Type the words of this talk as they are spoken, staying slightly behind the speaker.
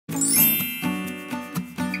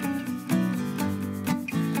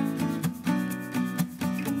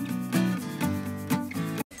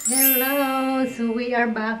So we are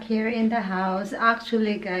back here in the house.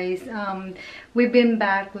 Actually, guys, we've been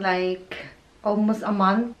back like almost a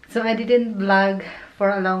month. So I didn't vlog for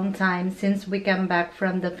a long time since we came back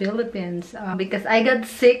from the Philippines. Because I got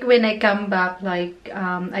sick when I come back. Like,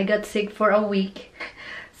 I got sick for a week.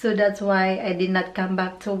 So that's why I did not come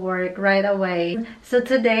back to work right away. So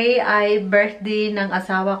today ay birthday ng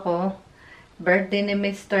asawa ko. Birthday ni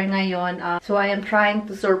Mr. ngayon. So I am trying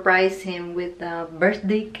to surprise him with a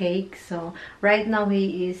birthday cake. So right now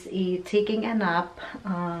he is taking a nap.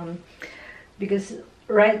 Because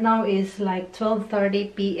right now is like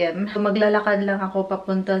 12:30 p.m. So maglalakad lang ako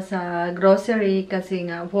papunta sa grocery kasi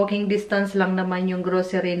nga walking distance lang naman yung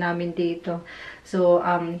grocery namin dito. So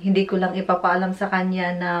hindi ko lang ipapaalam sa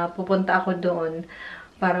kanya na pupunta ako doon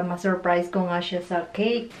para ma-surprise ko nga siya sa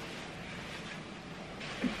cake.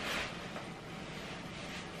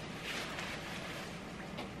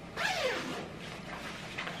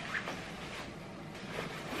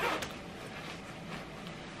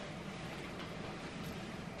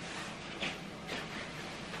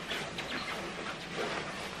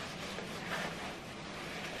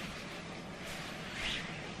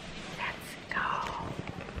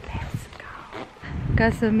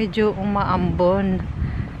 Kaso medyo umaambon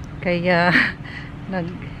kaya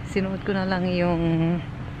sinuot ko na lang yung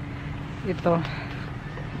ito.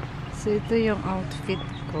 So ito yung outfit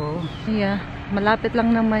ko. Yeah, malapit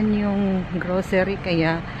lang naman yung grocery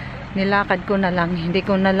kaya nilakad ko na lang. Hindi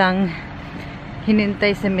ko na lang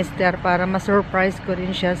hinintay si Mr. para ma-surprise ko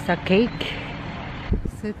rin siya sa cake.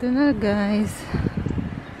 So ito na guys.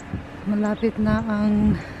 Malapit na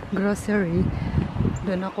ang grocery.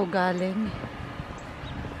 Doon ako galing.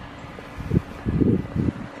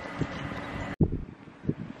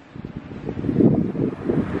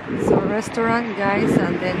 Restaurant guys,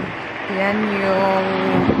 and then yan yung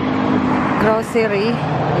grocery.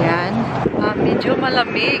 Yan. Medyo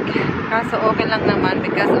malamig kaso okay lang naman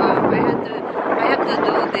because I have to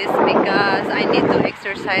do this because I need to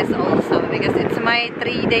exercise also because it's my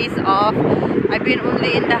 3 days off. I've been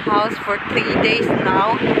only in the house for 3 days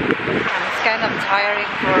now. It's kind of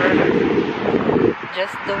tiring for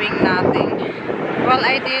just doing nothing. Well,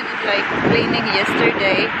 I did like cleaning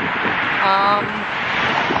yesterday.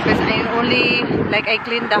 Because I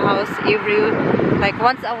clean the house like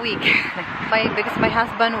once a week. Because my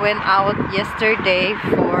husband went out yesterday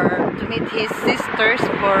to meet his sisters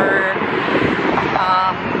for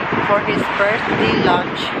his birthday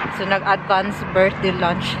lunch. So nag-advance birthday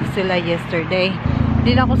lunch sila yesterday.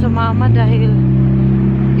 Hindi na ako sumama dahil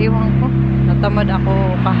iwan ko, natamad ako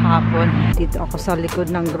kahapon. Dito ako sa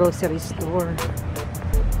likod ng grocery store.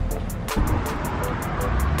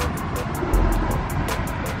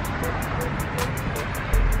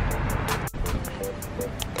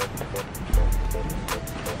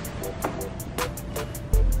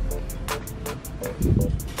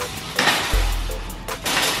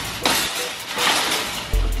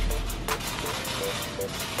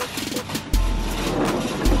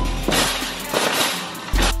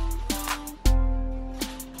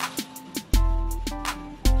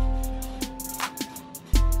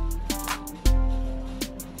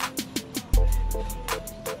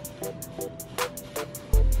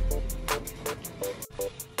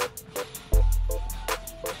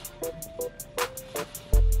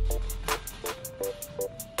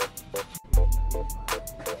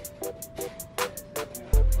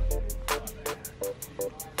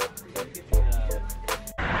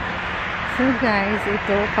 So guys,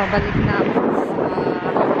 ito, pabalik na ako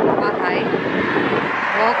sa bahay.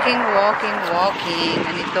 Walking.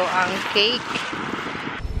 Ganito ang cake.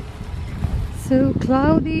 So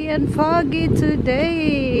cloudy and foggy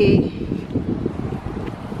today.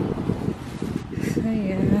 So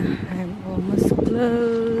yeah, I'm almost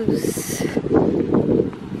close.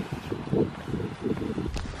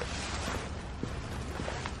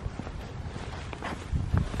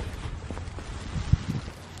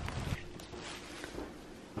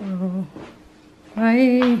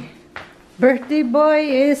 My birthday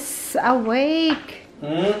boy is awake.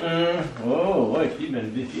 Oh, boy, she's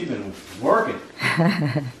been working.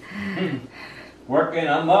 Working.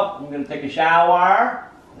 I'm up. I'm gonna take a shower,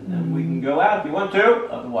 and then we can go out if you want to.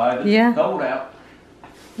 Otherwise, it's cold out.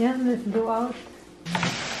 Yeah, let's go out.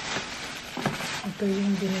 Ito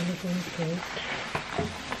yung binili kong cake.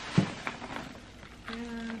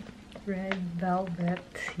 Red velvet.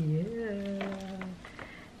 Yeah.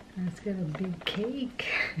 It's got a big cake.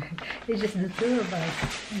 It's just the two of us.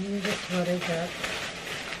 And that's what I got.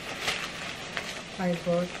 I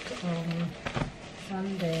bought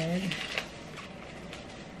and then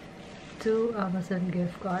 2 Amazon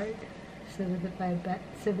gift card. So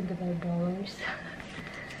 $75.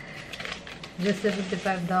 Just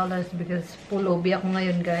 $75 because full obi ako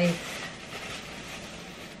ngayon, guys.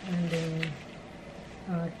 And then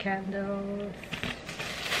candles.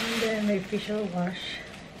 And then my facial wash.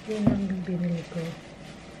 Yun ang binili ko.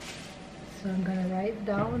 So I'm gonna write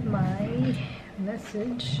down my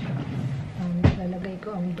message. Lalagay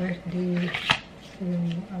ko ang birthday,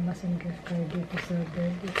 yung Amazon gift card dito sa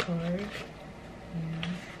birthday card. Ayan.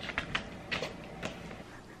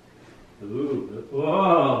 Ooh,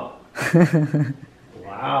 whoa!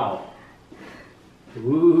 Wow!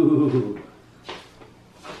 Ooh!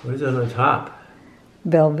 What is that on top?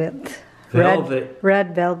 Velvet. Velvet.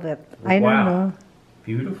 Red velvet. I don't know.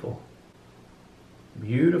 Beautiful.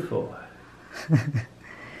 Beautiful.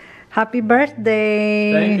 Happy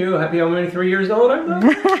birthday! Thank you. Happy how many? 3 years old I'm not?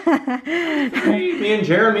 3. Me and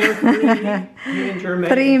Jeremy are 3. Me and Jeremy.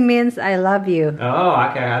 3 means I love you. Oh,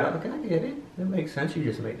 okay. I get it. That makes sense. You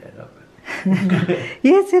just made that up.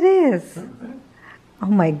 Yes, it is. Okay. Oh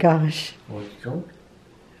my gosh. Well, so,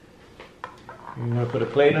 you want to put a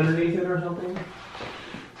plate underneath it or something?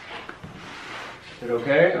 Is it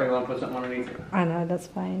okay? Or you want to put something underneath it? I know, that's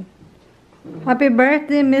fine. Happy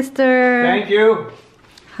birthday, mister. Thank you.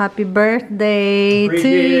 Happy birthday to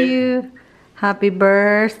Appreciate it. you. Happy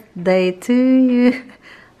birthday to you.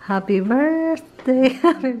 Happy birthday,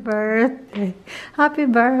 happy birthday, happy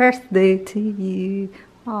birthday to you.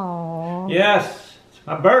 Aww. Yes, it's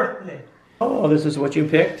my birthday. Oh, this is what you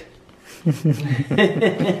picked? Okay.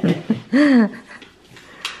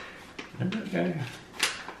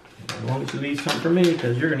 As long as you leave something for me,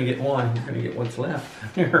 because you're going to get one. You're going to get what's left.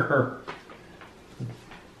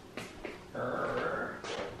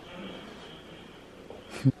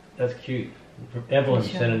 That's cute. Evelyn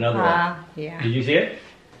sent another one. Yeah. Did you see it?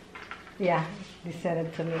 Yeah, they sent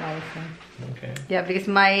it to me also. Okay. Yeah, because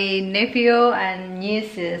my nephew and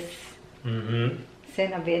nieces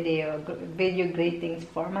sent a video greetings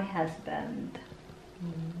for my husband.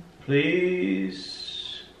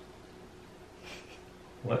 Please.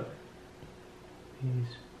 What?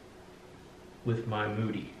 Please. With my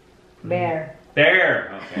Moody. Bear.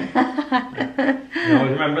 Bear. Okay. You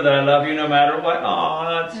always remember that I love you no matter what. Oh,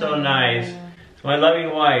 that's so nice. It's my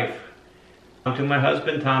loving wife. To my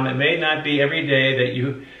husband Tom, it may not be every day that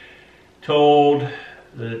you're told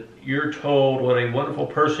what a wonderful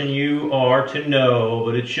person you are to know,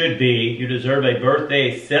 but it should be. You deserve a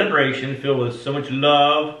birthday celebration filled with so much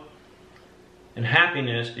love and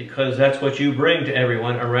happiness, because that's what you bring to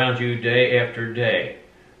everyone around you day after day.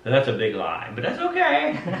 Now, that's a big lie, but that's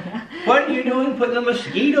okay. What are you doing putting a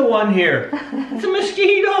mosquito on here? It's a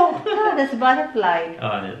mosquito. Oh, that's a butterfly.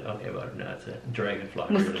 Oh, okay, no, it's a dragonfly.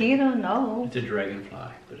 Mosquito, really. no. It's a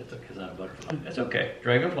dragonfly, but it's okay, it's not a butterfly. That's okay.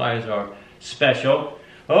 Dragonflies are special.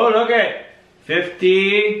 Oh, look at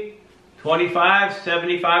 $50, $25,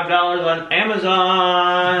 $75 on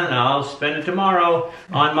Amazon. I'll spend it tomorrow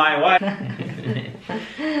on my wife. Well,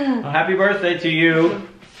 happy birthday to you.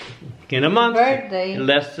 In a month. Birthday. In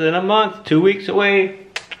less than a month. 2 weeks away.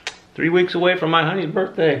 3 weeks away from my honey's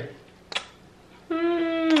birthday.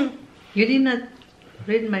 You did not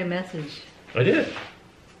read my message. I did.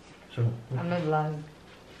 So On my vlog.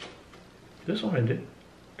 this one I did.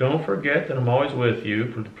 Don't forget that I'm always with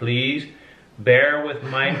you. Please bear with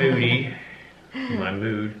my moody, my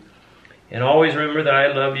mood. And always remember that I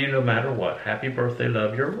love you no matter what. Happy birthday,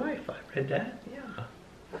 love your wife. I read that. Yeah.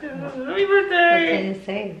 Happy birthday. What can you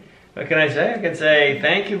say? What can I say? I can say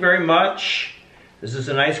thank you very much. This is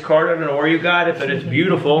a nice card. I don't know where you got it, but it's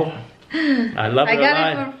beautiful. I love it a lot.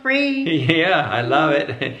 I got it for free. Yeah, I love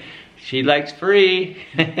it. She likes free.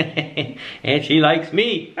 And she likes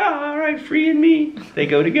me. All right, free and me. They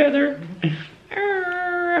go together.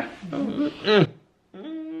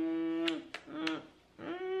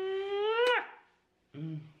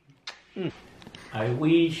 I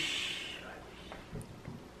wish.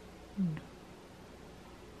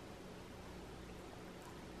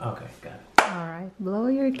 Okay, got it. Alright, blow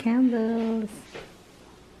your candles.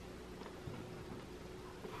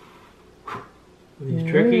 Are these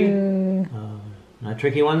tricky? Not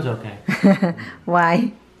tricky ones? Okay.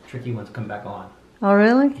 Why? Tricky ones come back on. Oh,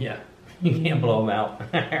 really? Yeah. You can't blow them out.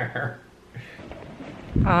 They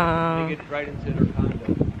get right into their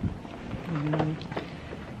condo.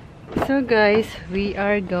 So guys, we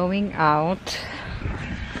are going out.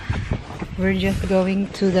 We're just going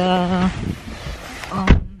to the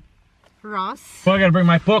Ross. Well, I gotta bring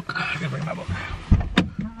my book. I gotta bring my book.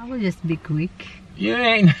 I will just be quick. You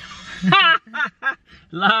ain't.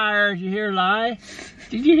 Liar, did you hear lie?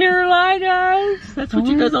 Did you hear her lie, guys? That's what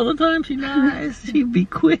she does all the time. She lies. She be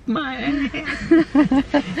quick, my ass.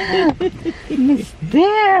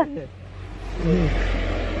 Mister!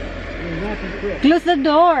 Close the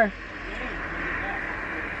door!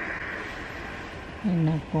 Ay,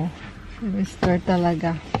 nako. Mister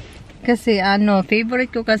talaga. Kasi ano, favorite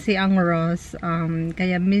ko kasi ang Ross.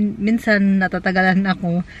 Kaya minsan natatagalan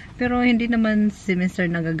ako. Pero hindi naman si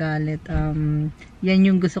Mr. nagagalit. Yan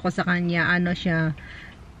yung gusto ko sa kanya. Ano siya,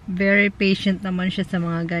 very patient naman siya sa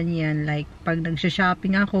mga ganyan. Like, pag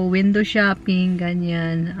nagsha-shopping ako, window shopping,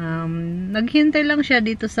 ganyan. Naghintay lang siya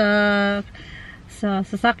dito sa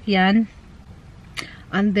sasakyan.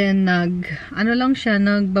 And then, ano lang siya,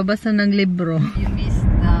 nagbabasa ng libro. You miss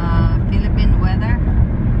the Philippine weather?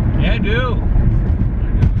 Yeah, I do.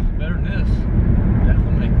 It's better than this.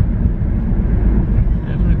 Definitely.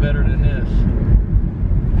 Definitely better than this.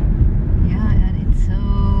 Yeah, and it's so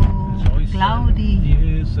cloudy.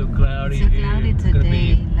 Yeah, it's so cloudy. It's so cloudy It's gonna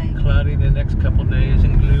today. be Like cloudy the next couple days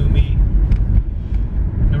and gloomy.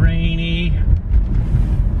 Rainy.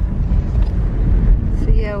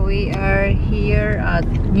 So yeah, we are here at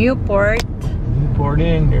Newport. Newport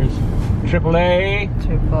in. There's AAA.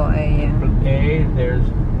 AAA, yeah. AAA. There's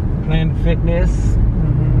Planet Fitness.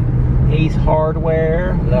 Ace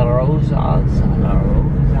Hardware. La Rosas. La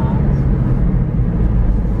Rosas.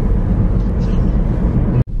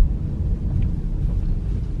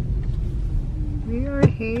 We are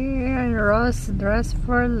here in Ross Dress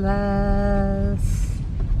for Less.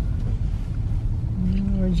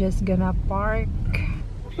 We're just gonna park.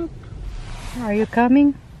 Are you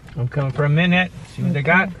coming? I'm coming for a minute. See what they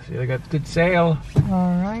got. See they got good sale.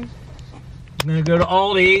 Alright. I'm gonna go to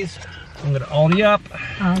Aldi's. I'm gonna Aldi up.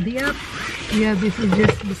 Aldi up. Yeah, this is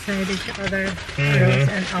just beside each other.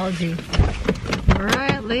 Ross and Aldi.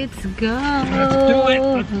 Alright, let's go. Let's do it.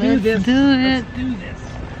 Let's do this. Let's do this.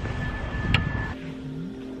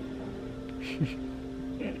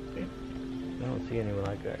 I don't see anyone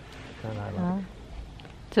like that. Kind of like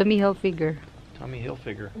Tommy Hilfiger. Tommy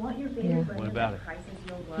Hilfiger. Yeah. What about it?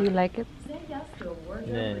 Do you like it?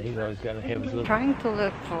 Yeah, he's always got to have his little. Trying to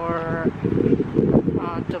look for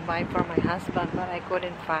to buy for my husband, but I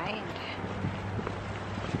couldn't find.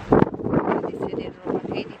 They said they don't want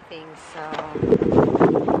anything, so.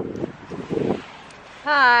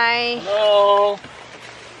 Hi. Hello.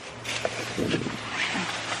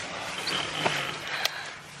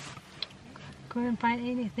 Couldn't find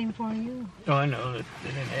anything for you. Oh, I know. They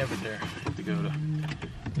didn't have it there. I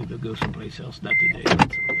have to go someplace else. Not today.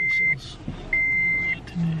 Not someplace else. Not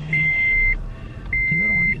today. Because I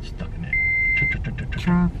don't want to get stuck in that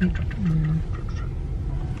Traffic. Yeah,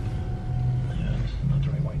 it's not the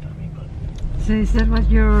right white on me, but. So is that what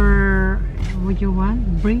you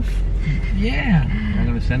want? Brief? Yeah. I'm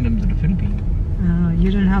going to send them to the Philippines.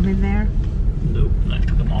 You don't have it there? Nope. I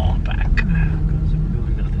took them all back. Because there was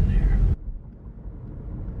really nothing there.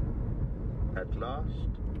 At last.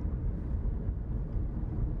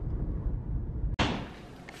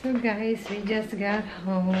 So guys, we just got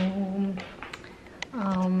home.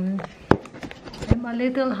 I'm a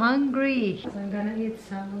little hungry. So I'm gonna eat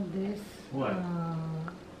some of this. What?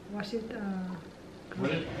 What's it?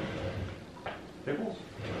 What is it? Pickles?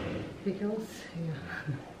 Pickles? Yeah.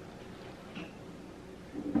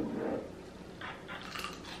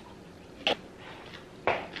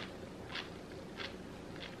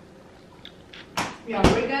 Yeah,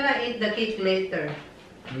 we're gonna eat the cake later.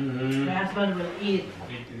 Mm-hmm. My husband will eat.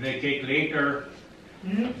 They cake later.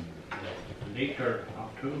 Hmm? Later,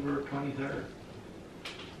 October 23rd.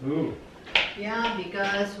 Ooh. Yeah,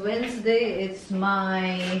 because Wednesday it's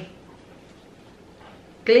my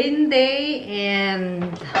clean day and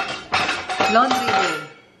laundry day.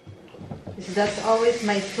 That's always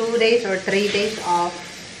my 2 days or 3 days off.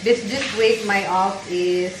 This week my off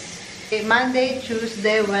is Monday,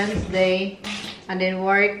 Tuesday, Wednesday, and then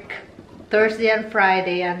work Thursday and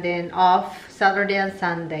Friday, and then off Saturday and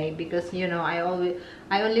Sunday, because you know I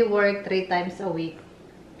only work 3 times a week.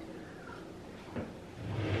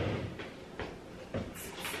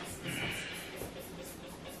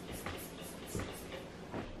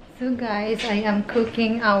 So guys, I am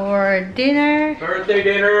cooking our dinner. Birthday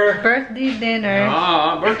dinner. Birthday dinner.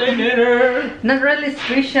 Ah, birthday dinner. Not really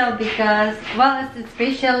special because, well, it's a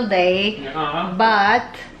special day.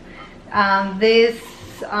 But this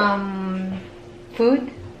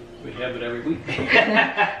food, we have it every week.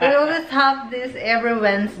 we always have this every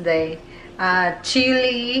Wednesday.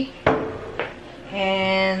 Chili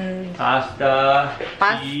and Pasta.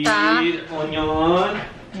 Pasta. Cheese, onion.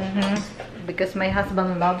 because my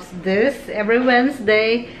husband loves this every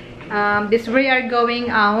Wednesday. This we are going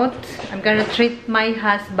out. I'm gonna treat my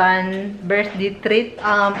husband birthday treat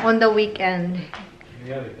on the weekend.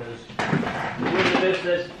 Yeah, because this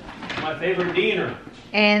is my favorite dinner.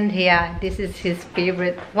 And yeah, this is his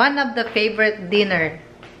favorite, one of the favorite dinner,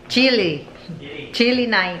 chili. Yay. Chili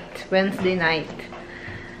night, Wednesday night.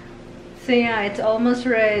 So yeah, it's almost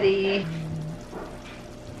ready.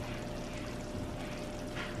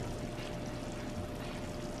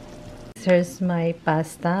 Here's my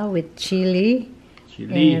pasta with chili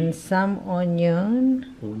and some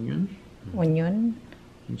onion. Onion.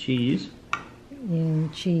 And cheese.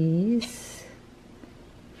 And cheese.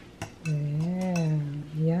 Yeah,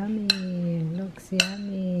 yummy. Looks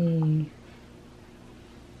yummy.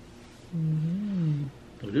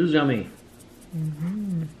 It is yummy.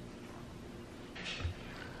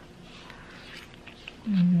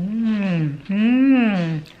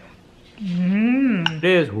 It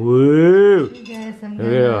is. Woo! Yes,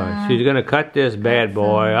 Yeah, she's gonna cut this bad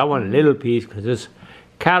boy. I want a little piece because it's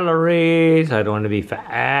calories. I don't want to be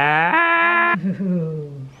fat.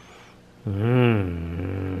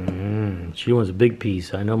 She wants a big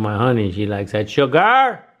piece. I know my honey. She likes that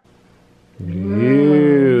sugar.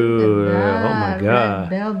 Ew. Oh my God.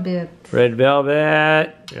 Red velvet. Red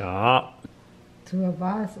velvet. Yeah. 2 of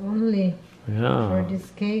us only Yeah. for this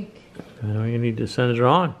cake. You need to send her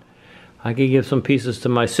on. I could give some pieces to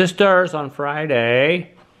my sisters on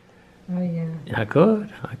Friday. Oh yeah. I could.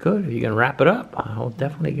 If you can wrap it up, I'll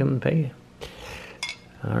definitely give them pay you.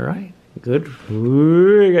 All right. Good.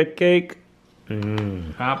 Ooh, I got cake.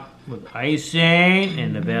 Top with icing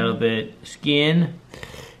and the velvet skin.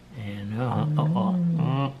 And Nom, nom,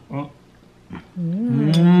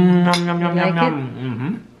 nom, Like nom,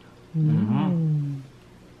 it? nom.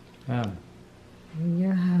 Yeah.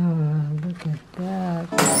 Yeah, look at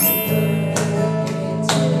that.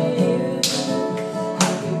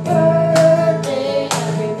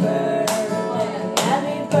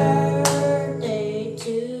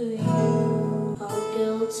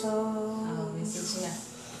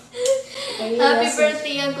 Happy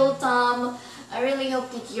birthday, Uncle Tom. I really hope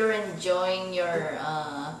that you're enjoying your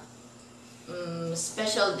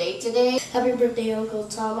special day today. Happy birthday, Uncle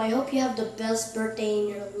Tom. I hope you have the best birthday in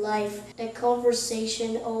your life. The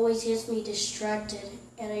conversation always gets me distracted,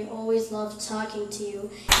 and I always love talking to you.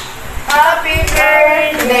 Happy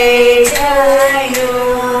birthday to you.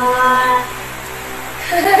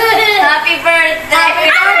 Happy birthday. Happy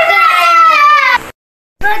birthday.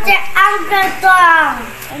 Birthday, Uncle Tom.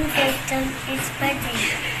 Uncle Tom, it's birthday.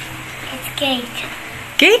 It's cake.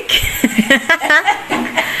 Cake?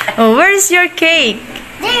 Oh, where's your cake?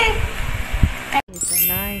 There. It's a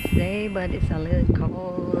nice day, but it's a little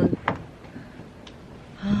cold.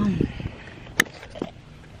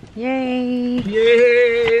 Yay!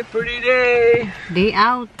 Yay! Pretty day. Day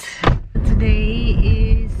out. Today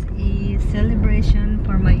is a celebration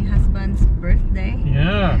for my husband's birthday.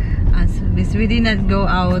 Yeah. As we did not go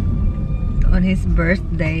out on his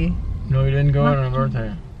birthday. No, you didn't go on her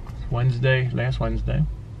birthday. Wednesday, last Wednesday.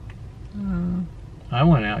 I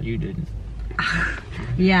went out, you didn't.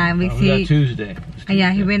 Yeah, we Was see. that Tuesday?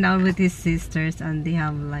 Yeah, he went out with his sisters and they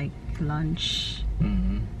have like lunch.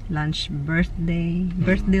 Lunch birthday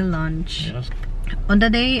lunch. Yes. On the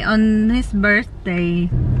day on his birthday,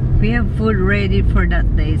 we have food ready for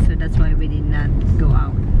that day, so that's why we did not go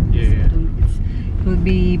out. Yeah. It will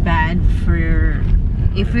be bad for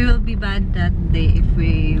if we will be bad that day if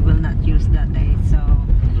we will not use that day. So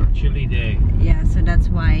It was our chilly day. yeah, so that's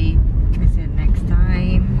why I said next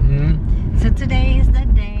time. So today is the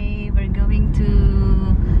day we're going to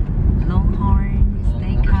Longhorn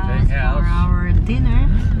Steakhouse for our dinner.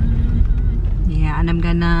 Yeah, and I'm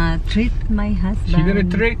gonna treat my husband. She's gonna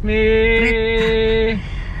treat me.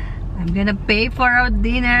 I'm gonna pay for our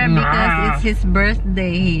dinner because it's his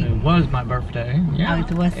birthday. It was my birthday. Yeah. Oh,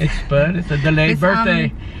 it was. It's a delayed It's,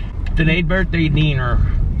 birthday. Delayed birthday dinner.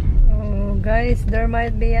 Oh, guys, there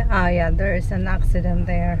might be. Yeah, there is an accident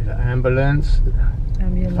there. The ambulance,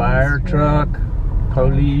 Ambulance, fire truck,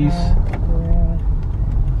 police. Yeah.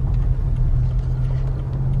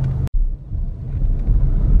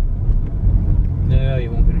 No,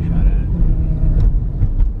 you won't get a shot at it.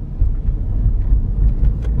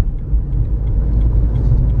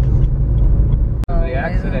 The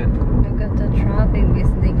accident. Look at the traffic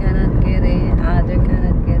because they cannot get in. They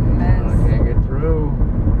cannot get I past. can't get through.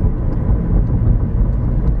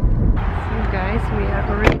 So guys, we are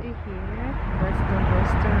already here. That's the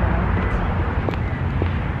restaurant.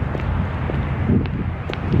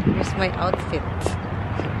 Here's my outfit.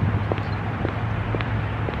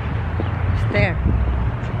 It's there.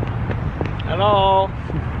 Hello.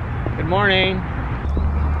 Good morning.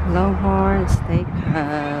 Longhorn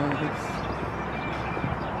Steakhouse.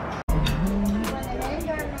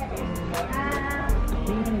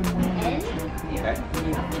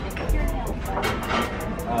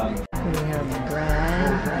 We have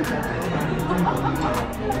bread.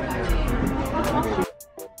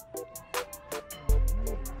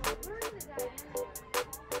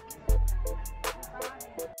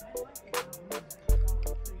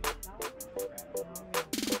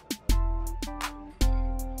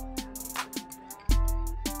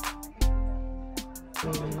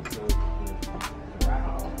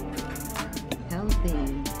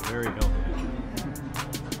 Healthy. Very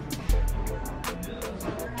healthy.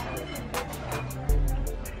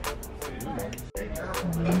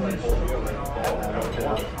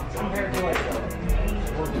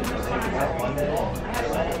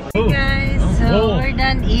 Hey guys, so we're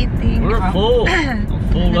done eating. We're full. I'm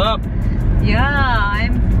full up. Yeah,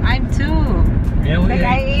 I'm too. Yeah, Like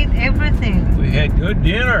I ate everything. we had good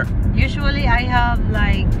dinner. Usually I have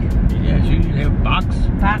like Yes, you have box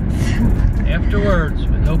box. afterwards,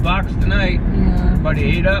 but no box tonight. Yeah.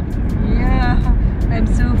 Everybody ate up. Yeah, I'm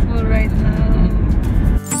so full right now.